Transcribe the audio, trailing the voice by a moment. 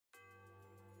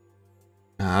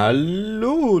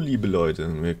Hallo, liebe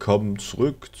Leute, willkommen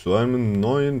zurück zu einem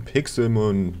neuen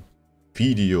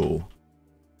Pixelmon-Video.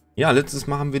 Ja, letztes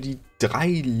Mal haben wir die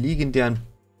 3 legendären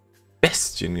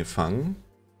Bestien gefangen,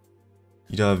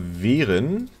 die da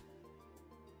wären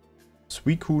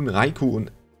Suicune, Raikou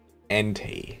und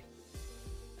Entei.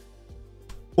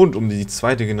 Und um die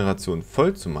zweite Generation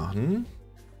voll zu machen,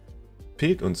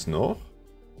 fehlt uns noch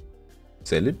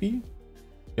CELEBI.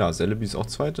 Ja, CELEBI ist auch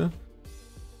zweite.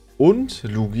 Und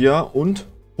LUGIA und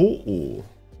Ho-Oh.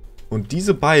 Und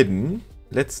diese beiden,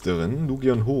 letzteren,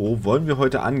 LUGIA und Ho-Oh, wollen wir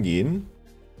heute angehen.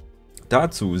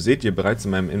 Dazu seht ihr bereits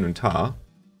in meinem Inventar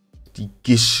die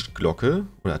Gish-Glocke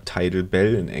oder Tidal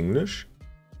Bell in Englisch.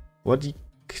 Oder die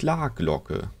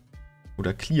Klar-Glocke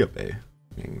oder Clear Bell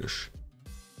in Englisch.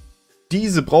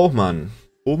 Diese braucht man,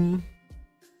 um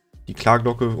die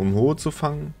Klar-Glocke um Ho-Oh zu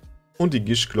fangen und die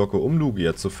Gish-Glocke um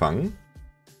LUGIA zu fangen.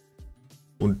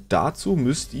 Und dazu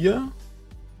müsst ihr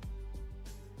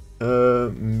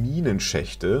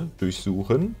Minenschächte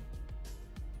durchsuchen,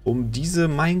 um diese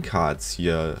Minecarts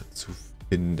hier zu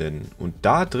finden. Und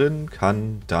da drin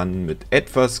kann dann mit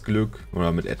etwas Glück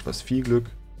oder mit etwas viel Glück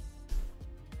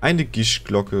eine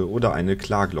Gish-Glocke oder eine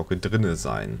Klarglocke drinne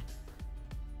sein.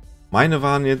 Meine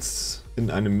waren jetzt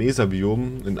in einem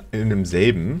Mesa-Biom, in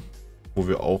demselben, wo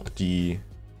wir auch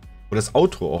wo das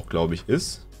Outro auch, glaube ich,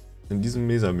 ist. In diesem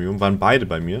Mesa-Biom waren beide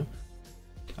bei mir.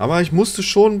 Aber ich musste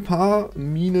schon ein paar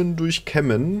Minen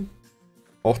durchkämmen.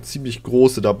 Auch ziemlich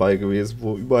große dabei gewesen,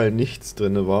 wo überall nichts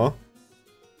drin war.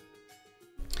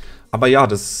 Aber ja,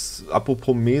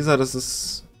 apropos Mesa, das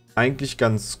ist eigentlich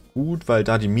ganz gut, weil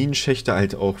da die Minenschächte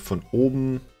halt auch von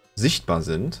oben sichtbar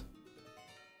sind.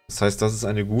 Das heißt, das ist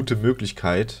eine gute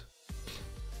Möglichkeit,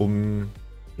 um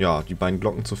ja, die beiden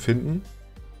Glocken zu finden.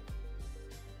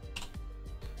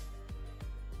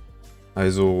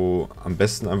 Also am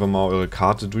besten einfach mal eure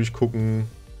Karte durchgucken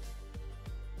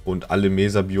und alle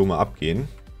Mesa-Biome abgehen.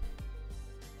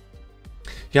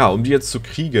 Ja, um die jetzt zu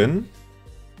kriegen,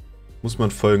 muss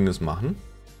man Folgendes machen.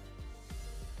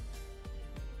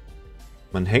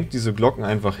 Man hängt diese Glocken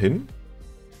einfach hin.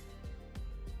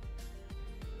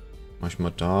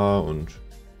 Manchmal da und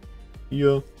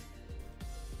hier.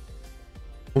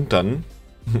 Und dann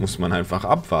muss man einfach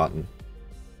abwarten.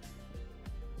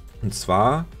 Und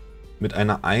zwar mit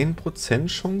einer 1%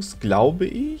 Chance, glaube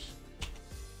ich.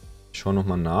 Ich schaue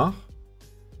nochmal nach.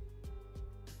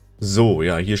 So,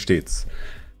 ja, hier steht's.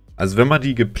 Also wenn man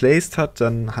die geplaced hat,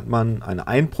 dann hat man eine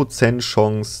 1%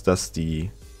 Chance, dass die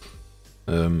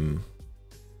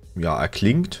ja,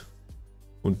 erklingt.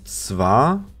 Und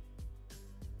zwar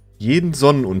jeden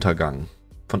Sonnenuntergang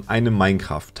von einem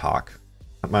Minecraft-Tag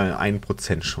hat man eine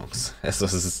 1% Chance. Also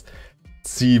das ist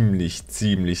ziemlich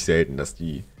selten, dass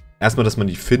die erstmal, dass man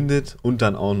die findet und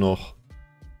dann auch noch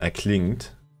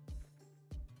erklingt.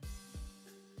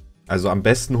 Also am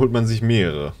besten holt man sich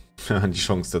mehrere, wenn man die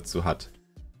Chance dazu hat.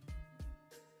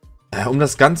 Um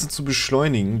das Ganze zu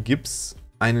beschleunigen, gibt es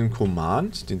einen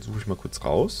Command. Den suche ich mal kurz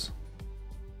raus.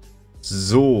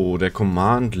 So, der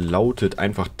Command lautet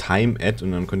einfach time_add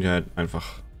und dann könnt ihr halt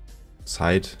einfach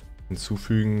Zeit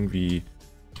hinzufügen, wie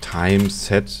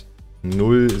time_set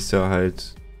 0 ist ja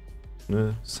halt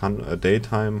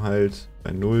Daytime halt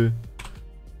bei 0.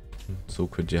 Und so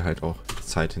könnt ihr halt auch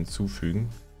Zeit hinzufügen.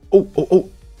 Oh, oh, oh!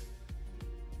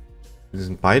 Wir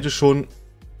sind beide schon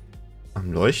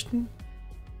am Leuchten.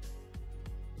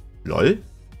 LOL?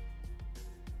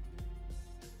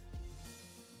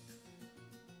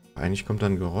 Eigentlich kommt da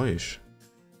ein Geräusch.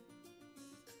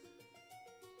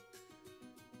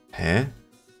 Hä?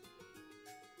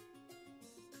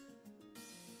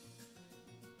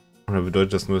 Oder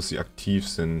bedeutet das nur, dass sie aktiv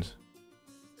sind?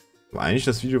 Aber eigentlich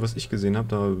das Video, was ich gesehen habe,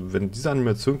 da, wenn diese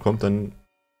Animation kommt, dann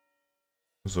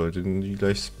sollten die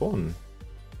gleich spawnen.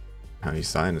 Kann nicht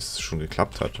sein, dass es schon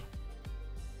geklappt hat.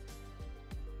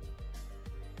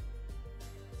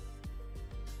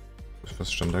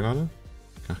 Was stand da gerade?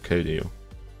 Ach, Keldeo.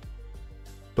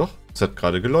 Doch, es hat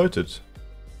gerade geläutet.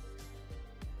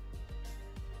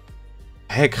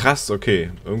 Hä, krass,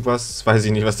 okay. Irgendwas, weiß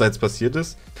ich nicht, was da jetzt passiert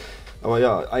ist. Aber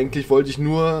ja, eigentlich wollte ich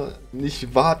nur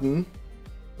nicht warten,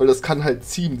 weil das kann halt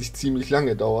ziemlich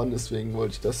lange dauern. Deswegen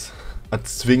wollte ich das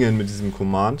erzwingen mit diesem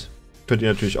Command. Könnt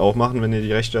ihr natürlich auch machen, wenn ihr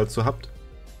die Rechte dazu habt.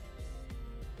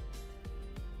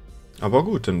 Aber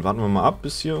gut, dann warten wir mal ab,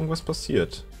 bis hier irgendwas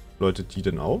passiert. Läutet die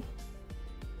denn auch?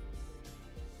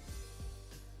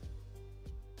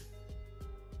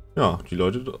 Ja, die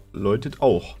läutet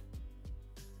auch.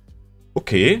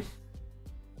 Okay.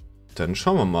 Dann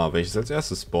schauen wir mal, welches als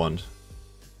erstes spawnt.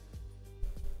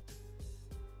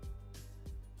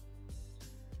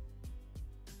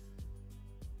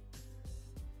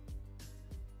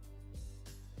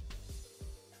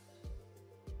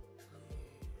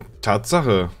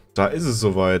 Tatsache, da ist es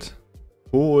soweit.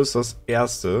 Wo ist das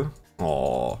erste?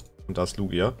 Oh, und da ist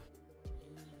Lugia.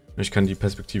 Ich kann die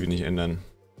Perspektive nicht ändern.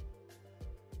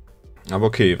 Aber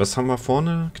okay, was haben wir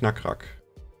vorne? Knackrack.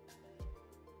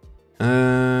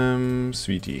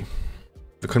 Sweetie.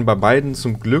 Wir können bei beiden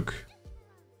zum Glück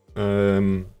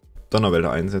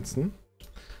Donnerwelle einsetzen.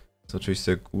 Was natürlich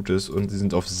sehr gut ist. Und sie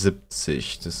sind auf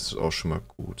 70. Das ist auch schon mal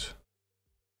gut.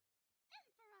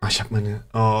 Ach, ich habe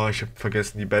ich habe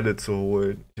vergessen, die Bälle zu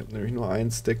holen. Ich habe nämlich nur einen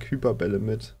Stack Hyperbälle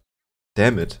mit.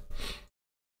 Damn it.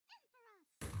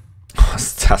 Was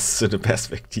ist das für eine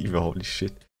Perspektive? Holy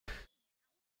shit.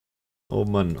 Oh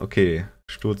Mann, okay.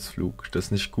 Sturzflug. Das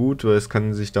ist nicht gut, weil es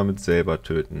kann sich damit selber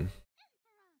töten.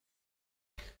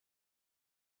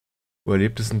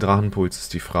 Überlebt es ein Drachenpuls,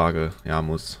 ist die Frage. Ja,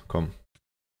 muss. Komm.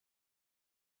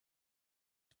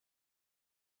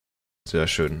 Sehr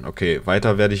schön. Okay,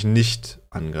 weiter werde ich nicht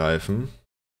angreifen.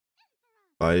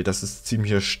 Weil das ist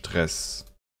ziemlicher Stress.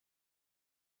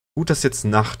 Gut, dass jetzt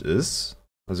Nacht ist.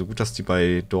 Also gut, dass die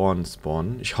bei Dawn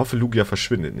spawnen. Ich hoffe, Lugia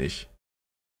verschwindet nicht.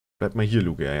 Bleib mal hier,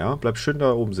 Lugia, ja? Bleib schön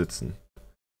da oben sitzen.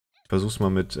 Ich versuch's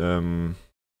mal mit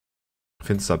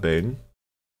Finsterbällen.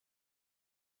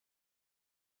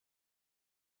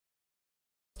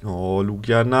 Oh,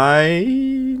 Lugia,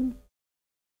 nein!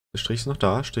 Der Strich ist noch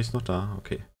da, Strich ist noch da.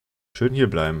 Okay. Schön hier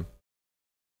bleiben.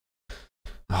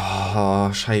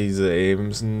 Oh, scheiße, ey. Wir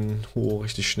müssen Ho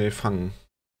richtig schnell fangen.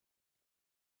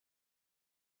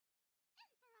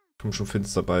 Komm schon,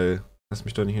 Finsterball. Lass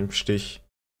mich doch nicht im Stich.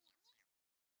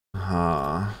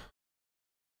 Ah.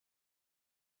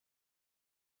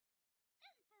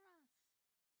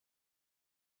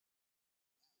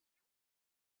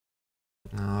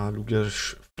 Ah, Lugia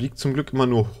fliegt zum Glück immer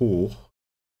nur hoch.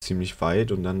 Ziemlich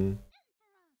weit und dann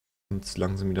kommt es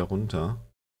langsam wieder runter.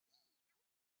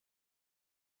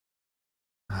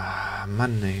 Ah,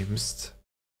 Mann, ey, Mist.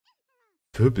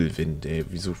 Wirbelwind,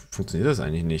 ey. Wieso funktioniert das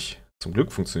eigentlich nicht? Zum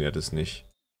Glück funktioniert es nicht.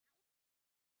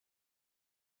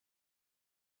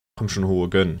 Komm schon, Hohe,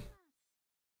 gönn.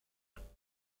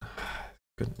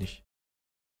 Gönnt nicht.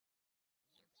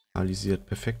 Analysiert,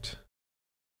 perfekt.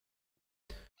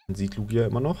 Man sieht Lugia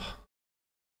immer noch.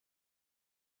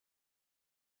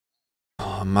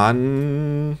 Oh,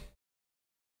 Mann.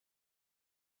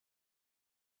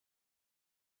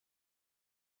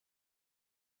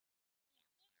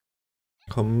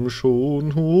 Komm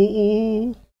schon,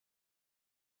 Ho.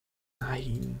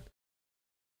 Nein.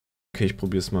 Okay, ich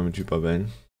probiere es mal mit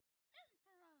Hyperwellen.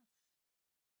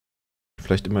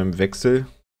 Vielleicht immer im Wechsel.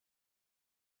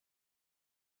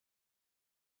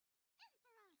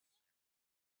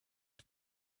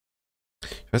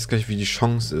 Ich weiß gar nicht, wie die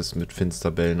Chance ist mit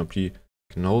Finsterbällen. Ob die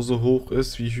genauso hoch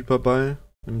ist wie Hyperball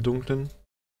im Dunkeln.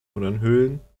 Oder in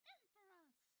Höhlen.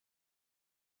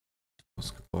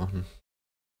 Ausgebrochen.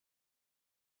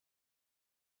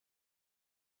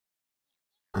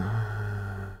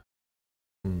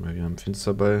 Wir haben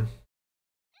Finsterball.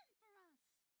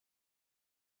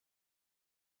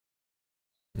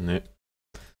 Ne.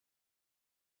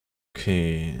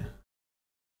 Okay.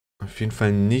 Auf jeden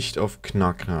Fall nicht auf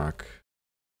Knackrack.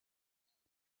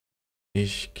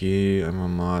 Ich gehe einmal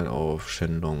mal auf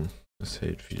Shenlong. Das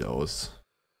hält viel aus.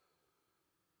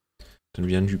 Dann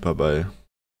wieder ein Hyperball.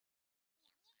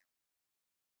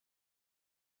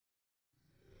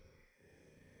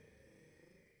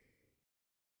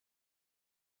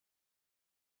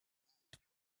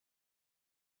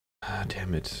 Ah,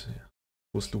 dammit.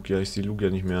 Wo ist Lugia? Ich sehe Lugia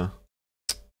nicht mehr.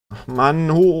 Ach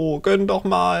Mann, Ho, gönn doch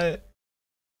mal!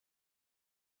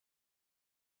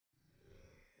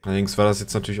 Allerdings war das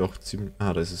jetzt natürlich auch ziemlich...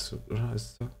 Ah, da ist es... Oder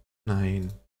ist es...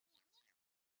 Nein.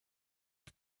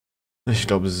 Ich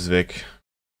glaube, es ist weg.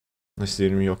 Ich sehe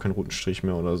nämlich auch keinen roten Strich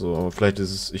mehr oder so. Aber vielleicht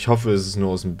ist es... Ich hoffe, es ist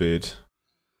nur aus dem Bild.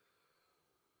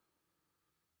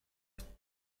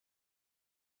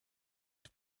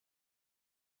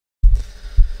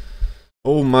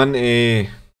 Oh Mann,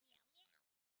 ey.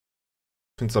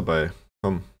 Find's dabei.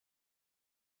 Komm.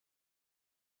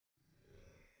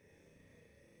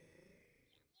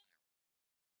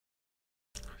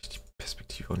 Ich die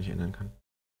Perspektive auch nicht ändern kann.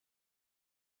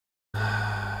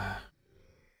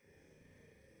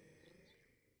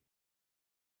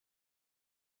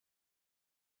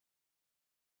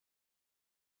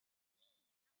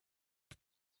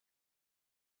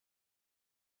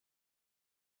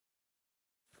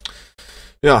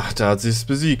 Ja, da hat sie es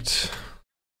besiegt.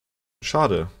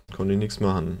 Schade. Konnte nichts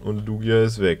machen. Und Lugia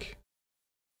ist weg.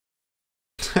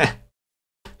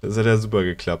 Das hat ja super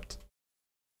geklappt.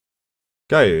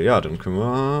 Geil, ja, dann können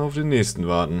wir auf den nächsten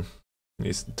warten.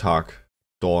 Nächsten Tag.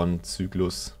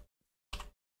 Dawn-Zyklus.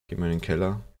 Gehen wir in den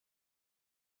Keller.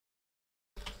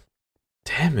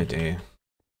 Damn it, ey.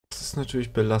 Das ist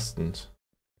natürlich belastend.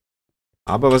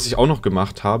 Aber was ich auch noch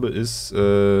gemacht habe, ist,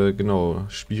 genau,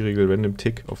 Spielregel Random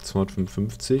Tick auf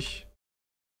 255.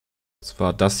 Das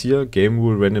war das hier, Game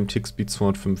Rule Random Tick Speed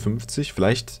 255.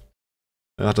 Vielleicht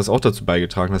hat das auch dazu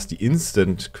beigetragen, dass die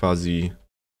instant quasi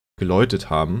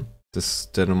geläutet haben.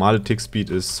 Der normale Tick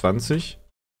Speed ist 20.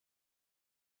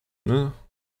 Ne?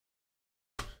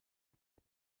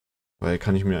 Weil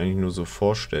kann ich mir eigentlich nur so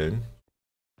vorstellen,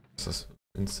 dass das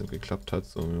instant geklappt hat.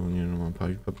 So, wir holen hier nochmal ein paar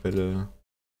Hyperbälle.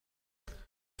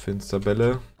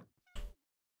 Finsterbälle.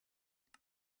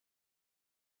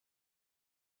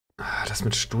 Ah, das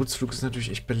mit Sturzflug ist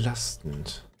natürlich echt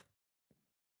belastend.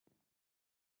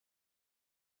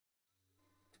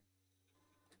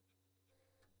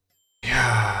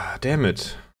 Ja,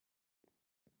 dammit.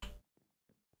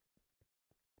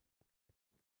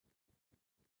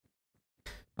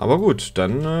 Aber gut,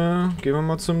 dann gehen wir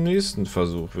mal zum nächsten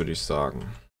Versuch, würde ich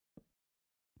sagen.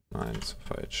 Nein, ist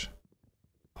falsch.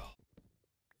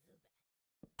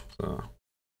 So.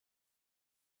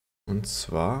 Und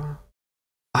zwar...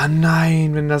 Ah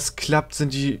nein, wenn das klappt,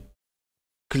 sind die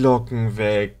Glocken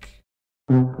weg.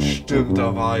 Stimmt,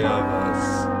 da war ja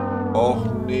was.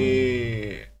 Och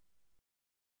nee.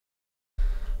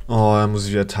 Oh, da muss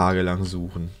ich wieder tagelang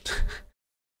suchen.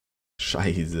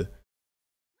 Scheiße.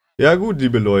 Ja gut,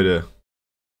 liebe Leute.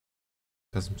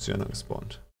 Das ist ja dann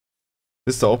gespawnt.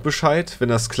 Wisst ihr auch Bescheid? Wenn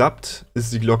das klappt,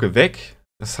 ist die Glocke weg.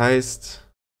 Das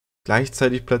heißt,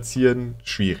 gleichzeitig platzieren,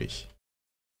 schwierig.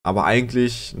 Aber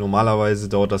eigentlich, normalerweise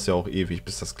dauert das ja auch ewig,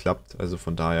 bis das klappt. Also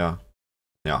von daher,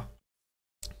 ja.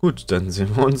 Gut, dann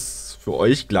sehen wir uns für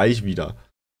euch gleich wieder.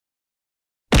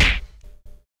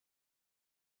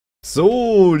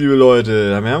 So, liebe Leute,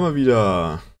 da wären wir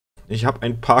wieder. Ich habe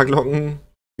ein paar Glocken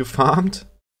gefarmt,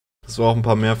 dass wir auch ein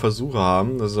paar mehr Versuche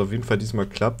haben, dass es auf jeden Fall diesmal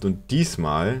klappt. Und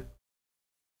diesmal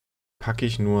packe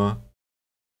ich nur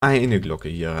eine Glocke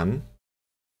hier ran.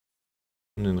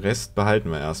 Und den Rest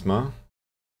behalten wir erstmal.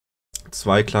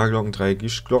 2 Klarglocken, 3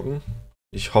 Gischglocken.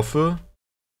 Ich hoffe,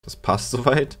 das passt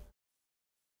soweit.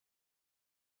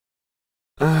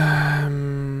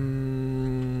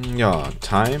 Ja,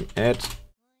 Time at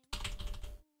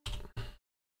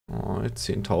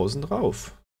 10.000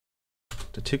 drauf.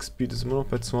 Der Tick-Speed ist immer noch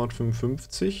bei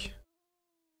 255.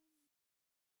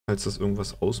 Falls das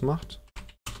irgendwas ausmacht.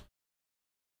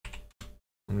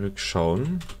 Und wir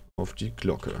schauen auf die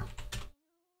Glocke.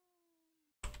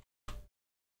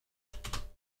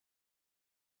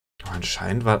 Aber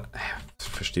anscheinend war... Ich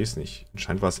verstehe es nicht.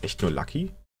 Anscheinend war es echt nur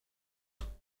Lucky.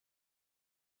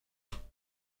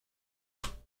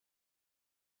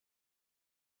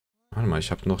 Warte mal,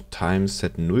 ich habe noch Time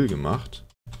Set 0 gemacht.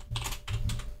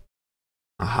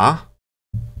 Aha.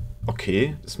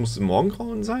 Okay, das muss im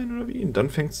Morgengrauen sein, oder wie? Und dann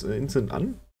fängt es instant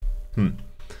an?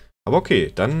 Aber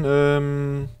okay,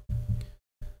 dann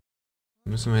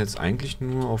müssen wir jetzt eigentlich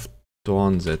nur auf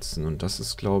Dawn setzen. Und das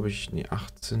ist, glaube ich, nee,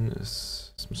 18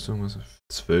 ist... Das müsste irgendwas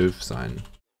 12 sein.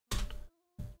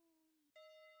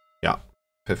 Ja,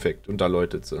 perfekt. Und da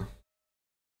läutet sie.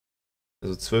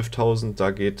 Also 12.000,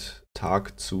 da geht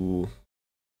Tag zu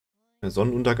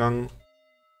Sonnenuntergang.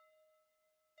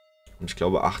 Und ich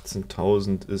glaube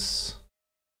 18.000 ist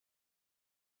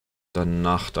dann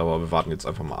Nacht, aber wir warten jetzt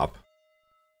einfach mal ab.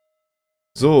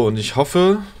 So, und ich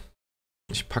hoffe,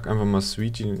 ich packe einfach mal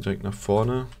Sweetie direkt nach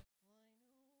vorne.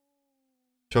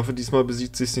 Ich hoffe, diesmal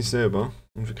besiegt sie es nicht selber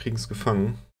und wir kriegen es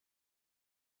gefangen.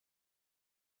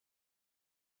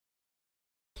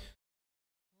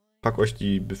 Ich packe euch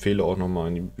die Befehle auch nochmal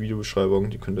in die Videobeschreibung,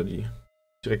 die könnt ihr die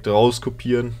direkt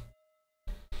rauskopieren.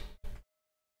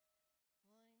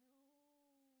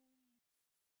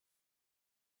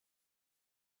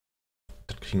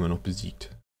 Das kriegen wir noch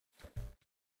besiegt.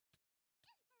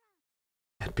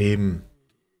 Erdbeben.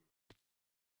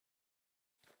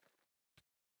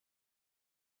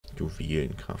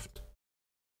 Juwelenkraft.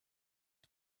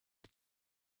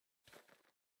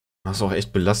 Das ist auch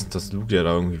echt belastend, dass LUGIA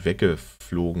da irgendwie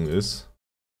weggeflogen ist.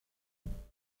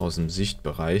 Aus dem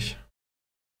Sichtbereich.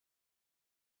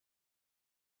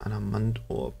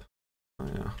 Adamant-Orb.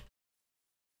 Naja.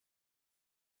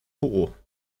 Oh, oh.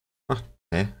 Ach,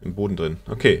 im Boden drin.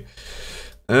 Okay.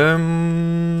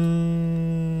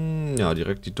 Ja,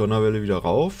 direkt die Donnerwelle wieder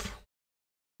rauf.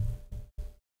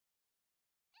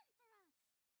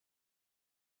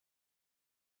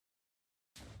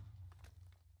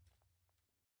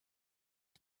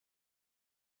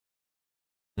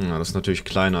 Ja, das ist natürlich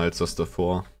kleiner als das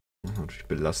davor. Natürlich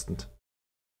belastend.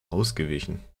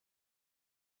 Ausgewichen.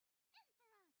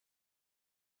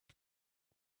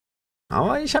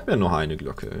 Aber ich habe ja noch eine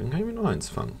Glocke. Dann kann ich mir noch eins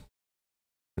fangen.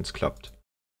 Wenn es klappt.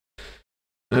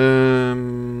 Ja,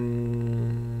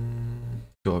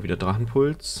 wieder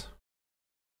Drachenpuls.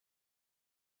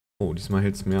 Oh, diesmal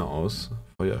hält es mehr aus.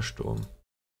 Feuersturm.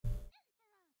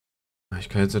 Ich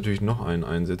kann jetzt natürlich noch einen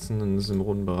einsetzen, dann ist es im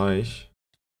roten Bereich.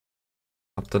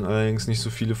 Hab dann allerdings nicht so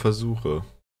viele Versuche.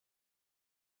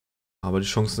 Aber die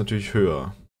Chance ist natürlich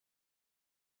höher.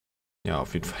 Ja,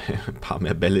 auf jeden Fall ein paar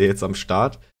mehr Bälle jetzt am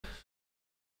Start.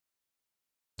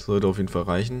 Das sollte auf jeden Fall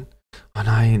reichen. Oh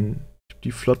nein, ich habe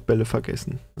die Flottbälle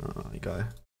vergessen. Ah,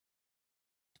 egal.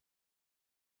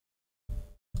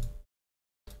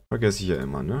 Vergesse ich ja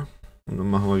immer, ne? Und dann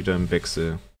machen wir wieder einen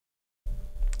Wechsel.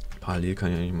 Parallel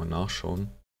kann ich eigentlich mal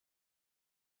nachschauen.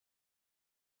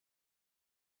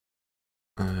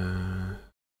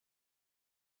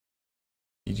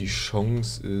 Wie die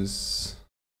Chance ist.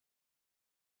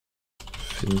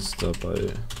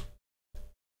 Finsterball.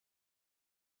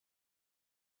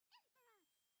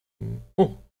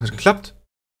 Oh, hat geklappt.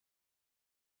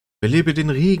 Belebe den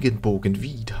Regenbogen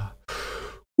wieder.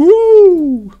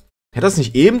 Hätte das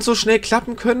nicht ebenso schnell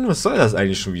klappen können? Was soll das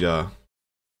eigentlich schon wieder?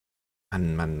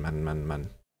 Mann, Mann, Mann, Mann,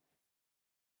 Mann.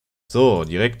 So,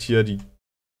 direkt hier die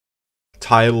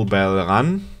Tile Bell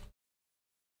ran.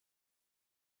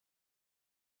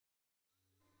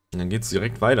 Und dann geht's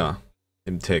direkt weiter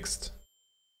im Text.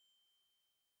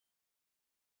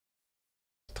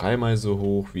 Dreimal so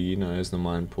hoch wie jener eines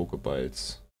normalen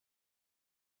Pokeballs.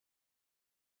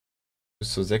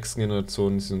 Bis zur 6.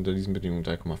 Generation ist unter diesen Bedingungen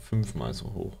 3,5 mal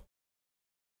so hoch.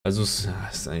 Also es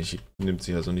ist eigentlich, nimmt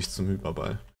sich also nicht zum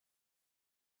Hyperball.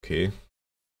 Okay.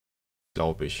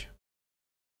 Glaube ich.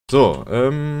 So,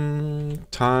 Time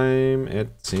at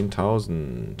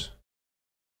 10.000.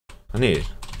 Ah ne,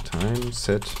 Time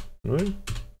Set 0.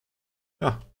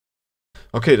 Ja.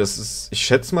 Okay, das ist, ich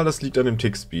schätze mal, das liegt an dem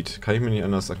Tick-Speed. Kann ich mir nicht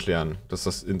anders erklären, dass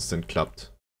das instant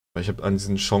klappt. Weil ich habe an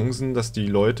diesen Chancen, dass die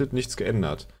Leute nichts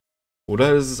geändert.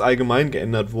 Oder es ist allgemein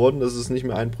geändert worden, dass es nicht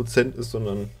mehr 1% ist,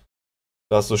 sondern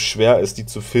da es so schwer ist, die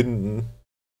zu finden.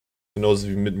 Genauso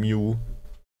wie mit Mew.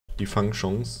 Die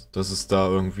Fangchance, dass es da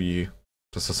irgendwie,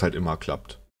 dass das halt immer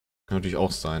klappt. Kann natürlich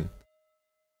auch sein.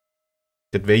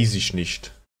 Das weiß ich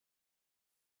nicht.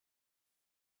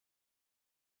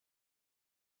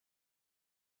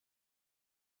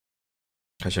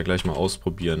 Kann ich ja gleich mal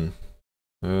ausprobieren.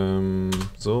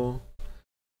 So.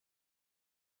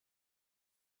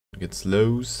 Dann geht's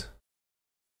los.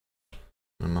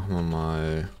 Dann machen wir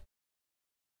mal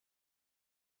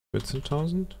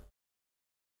 14.000.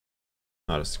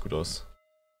 Ah, das sieht gut aus.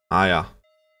 Ah ja.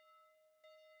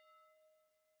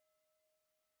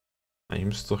 Eigentlich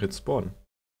müsste es doch jetzt spawnen.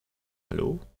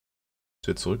 Hallo? Ist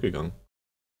jetzt zurückgegangen.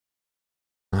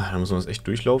 Ah, da muss man das echt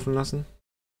durchlaufen lassen.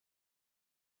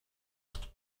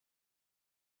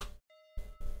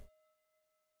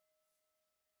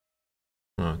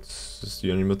 Ah, jetzt ist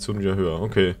die Animation wieder höher.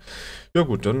 Okay. Ja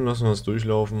gut, dann lassen wir es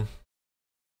durchlaufen.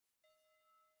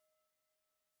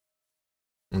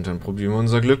 Und dann probieren wir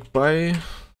unser Glück bei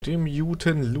dem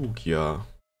guten LUGIA.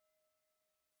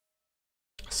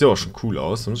 Das sieht ja auch schon cool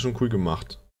aus. Das ist schon cool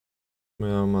gemacht. Muss man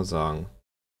ja mal sagen.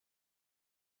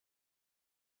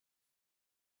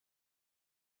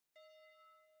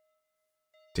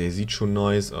 Der sieht schon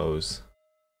nice aus.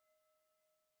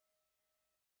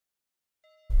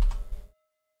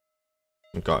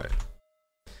 Geil.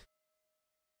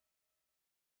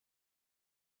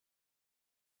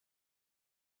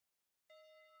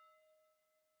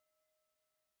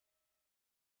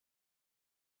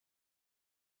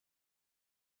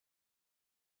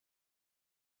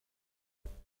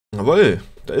 Jawohl,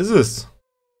 da ist es.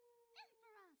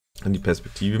 Kann die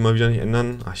Perspektive mal wieder nicht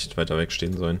ändern. Ach, ich hätte weiter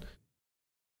wegstehen sollen.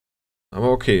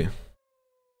 Aber okay.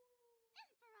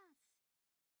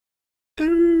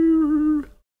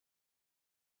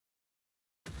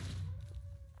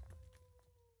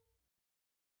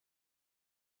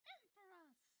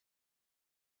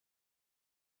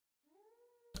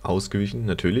 Ausgewichen,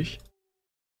 natürlich.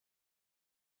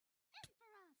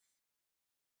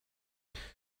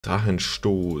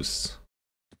 Drachenstoß.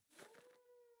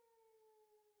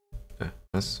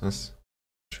 Was?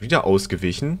 Schon wieder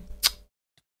ausgewichen?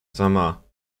 Sag mal.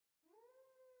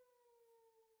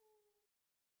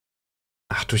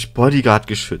 Ach, durch Bodyguard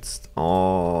geschützt.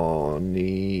 Oh,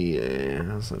 nee, ey.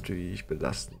 Das ist natürlich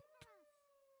belastend.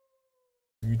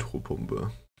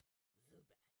 Hydropumpe.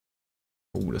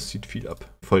 Oh, das zieht viel ab.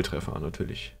 Volltreffer,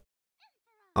 natürlich.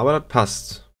 Aber das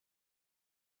passt.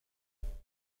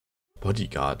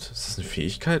 Bodyguard. Ist das eine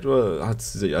Fähigkeit oder hat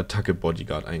sie die Attacke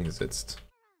Bodyguard eingesetzt?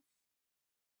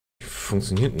 Wie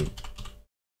funktioniert ein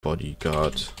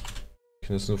Bodyguard? Ich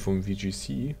kenne das nur vom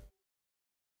VGC.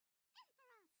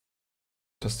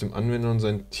 Das dem Anwender und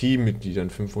seinen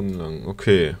Teammitgliedern 5 Runden lang.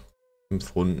 Okay.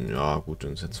 5 Runden. Ja, gut,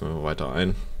 dann setzen wir mal weiter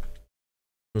ein.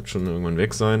 Wird schon irgendwann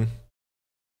weg sein.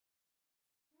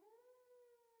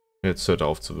 Jetzt hört er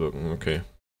auf zu wirken. Okay.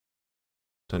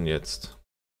 Dann jetzt.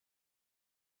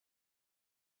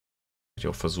 Hätte ich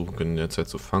auch versuchen können, in der Zeit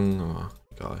zu fangen, aber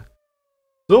egal.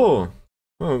 So.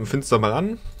 Finster mal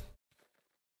an.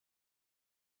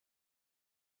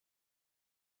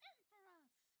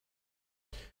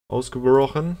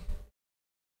 Ausgebrochen.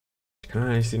 Ich kann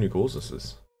ja nicht sehen, wie groß es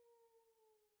ist.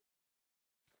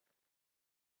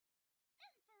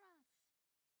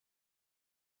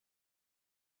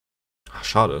 Ach,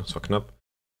 schade, es war knapp.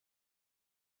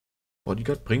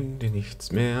 Bodyguard bringt dir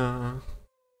nichts mehr.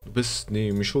 Du bist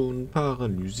nämlich schon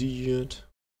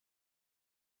paralysiert.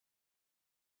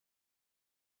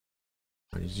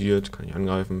 Paralysiert, kann ich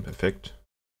angreifen, perfekt.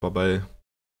 Vorbei.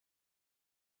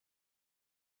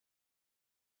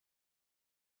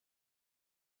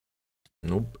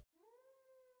 Nope.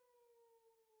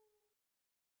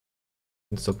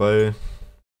 Ist dabei.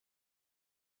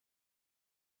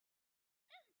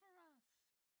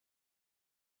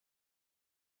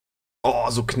 Oh,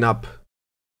 so knapp.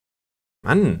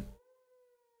 Mann.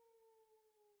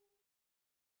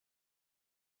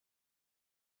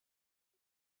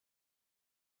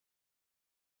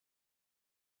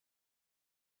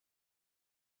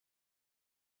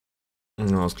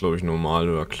 Na, ist glaube ich normal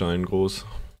oder klein, groß.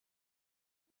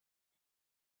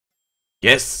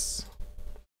 Yes!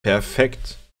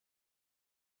 Perfekt.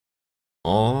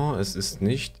 Oh, es ist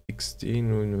nicht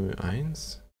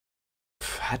XD001.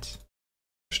 Was?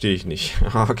 Verstehe ich nicht.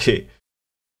 Okay.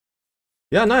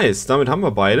 Ja, nice. Damit haben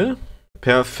wir beide.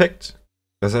 Perfekt.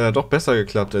 Das hat ja doch besser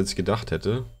geklappt, als ich gedacht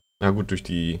hätte. Na gut, durch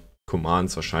die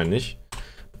Commands wahrscheinlich.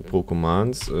 Pro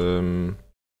Commands.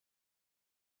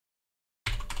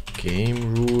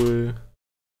 Game Rule.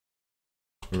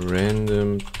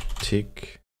 Random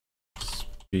Tick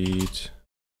Speed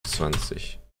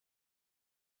 20.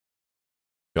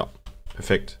 Ja,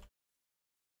 perfekt.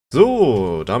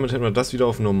 So, damit hätten wir das wieder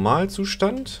auf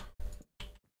Normalzustand.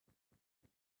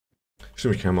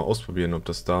 Stimmt, ich kann ja mal ausprobieren, ob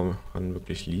das daran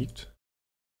wirklich liegt.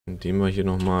 Indem wir hier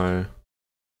nochmal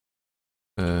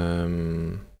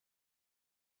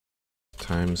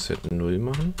Timeset 0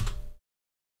 machen.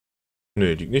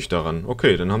 Ne, liegt nicht daran.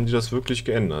 Okay, dann haben die das wirklich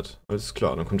geändert. Alles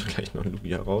klar, dann kommt gleich noch ein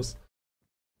LUGIA raus.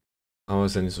 Aber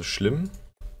ist ja nicht so schlimm.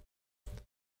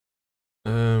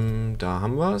 Da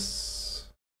haben wir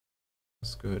es.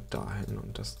 Das gehört dahin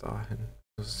und das dahin.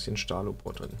 Das ist hier ein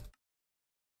Stahlobot drin.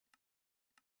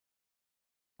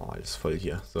 Oh, alles voll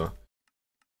hier. So.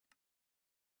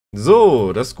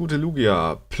 So, das gute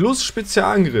LUGIA. Plus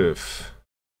Spezialangriff.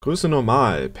 Größe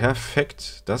normal.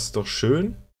 Perfekt. Das ist doch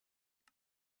schön.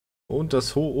 Und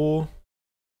das Ho-Oh.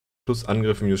 Plus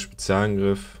Angriff minus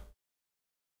Spezialangriff.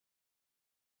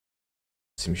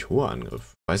 Ziemlich hoher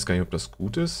Angriff. Weiß gar nicht, ob das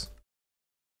gut ist.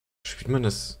 Spielt man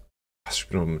das? Was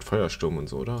spielt man mit Feuersturm und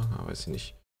so, oder? Ah, weiß ich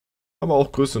nicht. Aber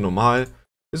auch Größe normal.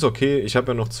 Ist okay. Ich habe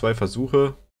ja noch 2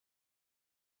 Versuche.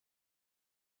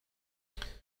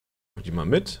 Die mal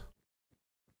mit.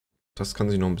 Das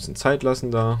kann sich noch ein bisschen Zeit lassen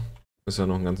da. Ist ja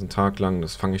noch einen ganzen Tag lang.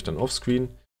 Das fange ich dann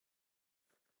offscreen.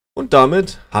 Und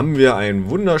damit haben wir ein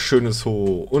wunderschönes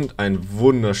Ho und ein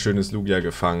wunderschönes LUGIA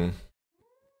gefangen.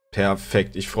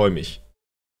 Perfekt, ich freue mich.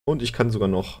 Und ich kann sogar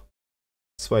noch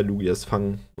 2 LUGIAs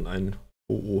fangen und einen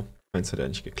Ho-Oh. Eins hat ja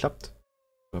nicht geklappt.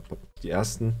 Die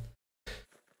ersten.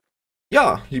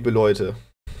 Ja, liebe Leute.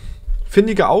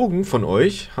 Findige Augen von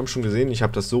euch haben schon gesehen, ich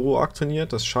habe das Zoroark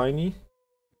trainiert, das Shiny.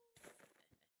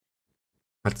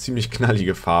 Hat ziemlich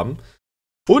knallige Farben.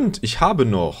 Und ich habe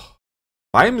noch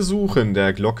beim Suchen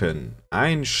der Glocken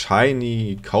ein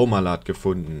Shiny Kaumalat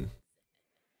gefunden,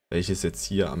 welches jetzt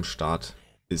hier am Start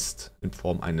ist in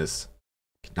Form eines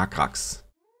Knackracks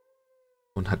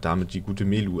und hat damit die gute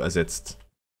Melu ersetzt.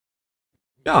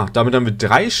 Ja, damit haben wir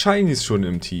 3 Shinies schon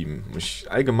im Team.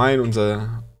 Allgemein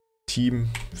unser Team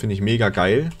finde ich mega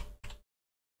geil.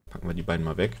 Packen wir die beiden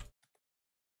mal weg.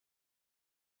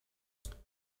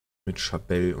 Mit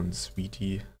Chabelle und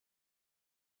Sweetie.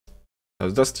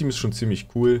 Also das Team ist schon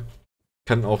ziemlich cool.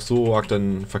 Kann auch so,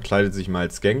 dann verkleidet sich mal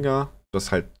als Gengar,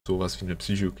 dass halt sowas wie eine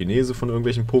Psychokinese von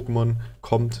irgendwelchen Pokémon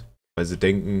kommt, weil sie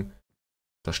denken,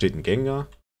 da steht ein Gengar.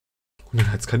 Und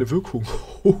dann hat es keine Wirkung.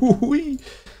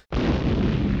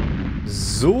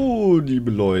 So,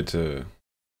 liebe Leute.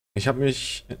 Ich habe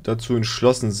mich dazu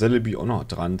entschlossen, CELEBI auch noch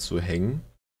dran zu hängen.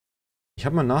 Ich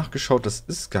habe mal nachgeschaut, das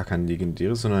ist gar kein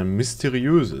legendäres, sondern ein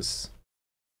mysteriöses.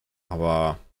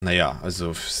 Aber, naja,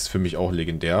 also ist für mich auch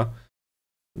legendär.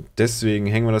 Deswegen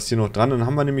hängen wir das hier noch dran. Dann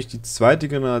haben wir nämlich die zweite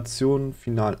Generation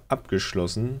final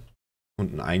abgeschlossen.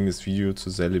 Und ein eigenes Video zu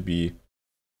CELEBI.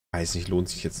 Weiß nicht, lohnt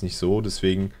sich jetzt nicht so.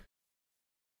 Deswegen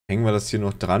hängen wir das hier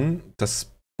noch dran.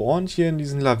 Das spawnt hier in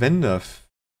diesen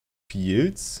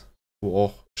Lavender-Fields, wo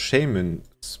auch Shaman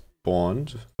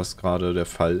spawnt, was gerade der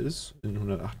Fall ist in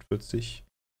 148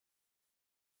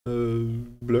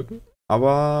 Blöcken.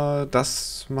 Aber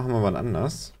das machen wir mal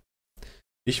anders.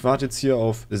 Ich warte jetzt hier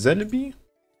auf CELEBI.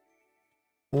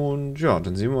 Und ja,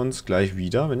 dann sehen wir uns gleich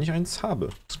wieder, wenn ich eins habe.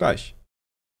 Bis gleich.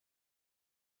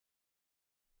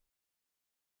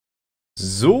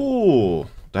 So,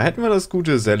 da hätten wir das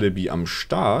gute CELEBI am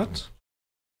Start.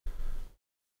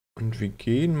 Und wir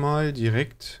gehen mal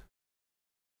direkt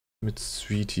mit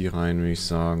Sweetie rein, würde ich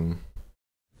sagen.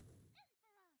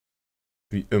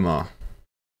 Wie immer.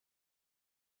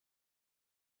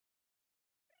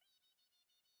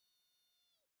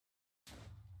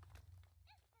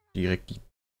 Direkt die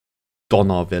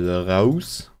Donnerwelle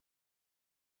raus.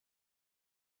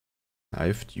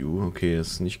 Live Dew, okay,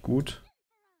 das ist nicht gut.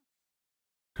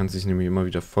 Kann sich nämlich immer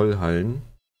wieder voll heilen.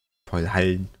 Voll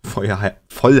heilen.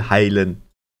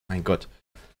 Mein Gott.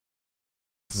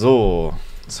 So,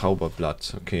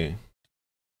 Zauberblatt, okay.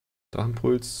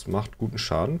 Drachenpuls macht guten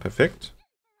Schaden, perfekt.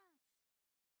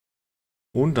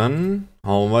 Und dann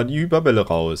hauen wir die Hyperbälle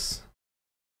raus.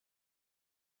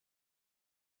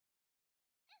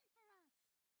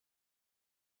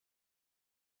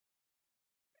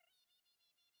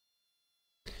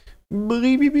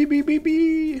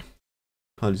 Bribibibibi.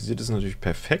 Paralysiert ist natürlich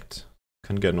perfekt.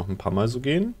 Kann gerne noch ein paar Mal so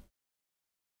gehen.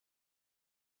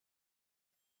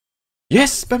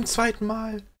 Yes, beim zweiten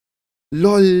Mal.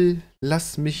 LOL,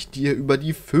 lass mich dir über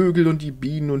die Vögel und die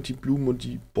Bienen und die Blumen und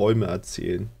die Bäume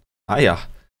erzählen. Ah ja.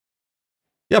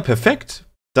 Ja, perfekt.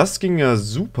 Das ging ja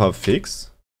super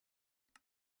fix.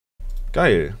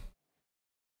 Geil.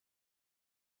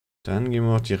 Dann gehen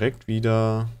wir auch direkt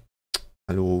wieder.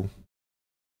 Hallo.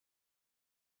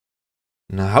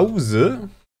 Nach Hause.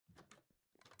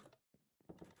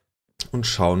 Und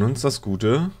schauen uns das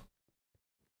gute.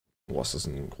 Boah, ist das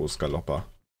ein Großgalopper.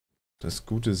 Das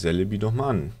gute CELEBI doch mal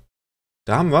an.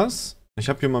 Da haben wir es. Ich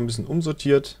habe hier mal ein bisschen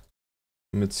umsortiert.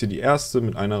 Und jetzt hier die erste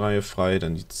mit einer Reihe frei,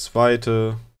 dann die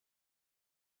zweite.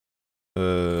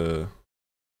 Dritte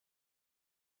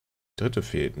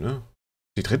fehlt, ne?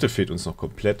 Die dritte fehlt uns noch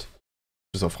komplett.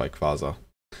 Bis auf Rayquaza.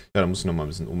 Ja, da muss ich noch mal ein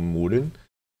bisschen ummodeln.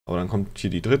 Aber dann kommt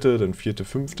hier die dritte, dann vierte,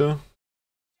 fünfte.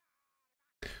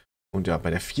 Und ja,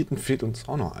 bei der vierten fehlt uns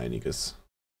auch noch einiges.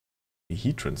 Die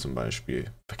Heatran zum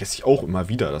Beispiel. Vergesse ich auch immer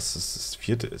wieder, dass es das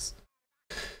vierte ist.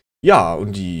 Ja,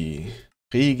 und die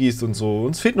Regis und so.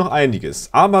 Uns fehlt noch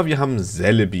einiges. Aber wir haben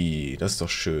CELEBI. Das ist doch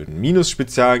schön. Minus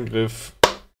Spezialangriff.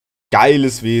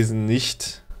 Geiles Wesen,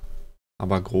 nicht.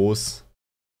 Aber groß.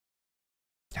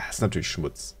 Ja, ist natürlich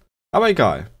Schmutz. Aber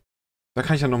egal. Da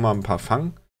kann ich ja noch mal ein paar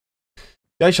fangen.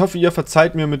 Ja, ich hoffe, ihr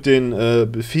verzeiht mir mit den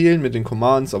Befehlen, mit den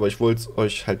Commands, aber ich wollte es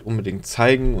euch halt unbedingt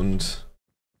zeigen und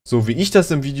so wie ich das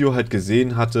im Video halt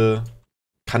gesehen hatte,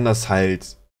 kann das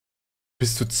halt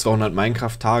bis zu 200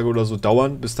 Minecraft-Tage oder so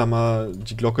dauern, bis da mal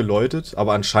die Glocke läutet.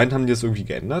 Aber anscheinend haben die das irgendwie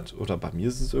geändert oder bei mir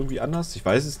ist es irgendwie anders. Ich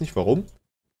weiß es nicht, warum.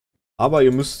 Aber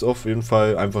ihr müsst auf jeden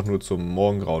Fall einfach nur zum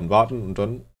Morgengrauen warten und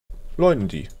dann läuten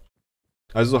die.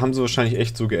 Also haben sie wahrscheinlich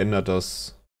echt so geändert,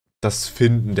 dass das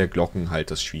Finden der Glocken halt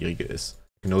das Schwierige ist.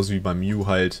 Genauso wie bei Mew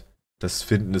halt das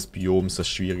Finden des Bioms das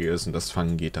Schwierige ist und das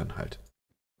Fangen geht dann halt.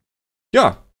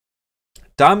 Ja,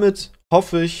 damit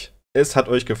hoffe ich, es hat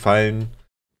euch gefallen.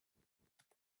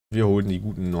 Wir holen die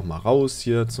Guten nochmal raus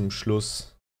hier zum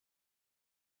Schluss.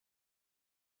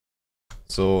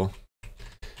 So.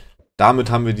 Damit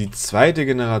haben wir die zweite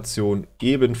Generation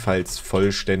ebenfalls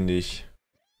vollständig.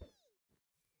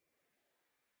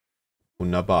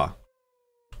 Wunderbar.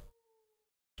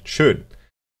 Schön.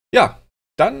 Ja,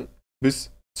 dann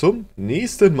bis zum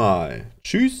nächsten Mal.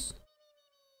 Tschüss.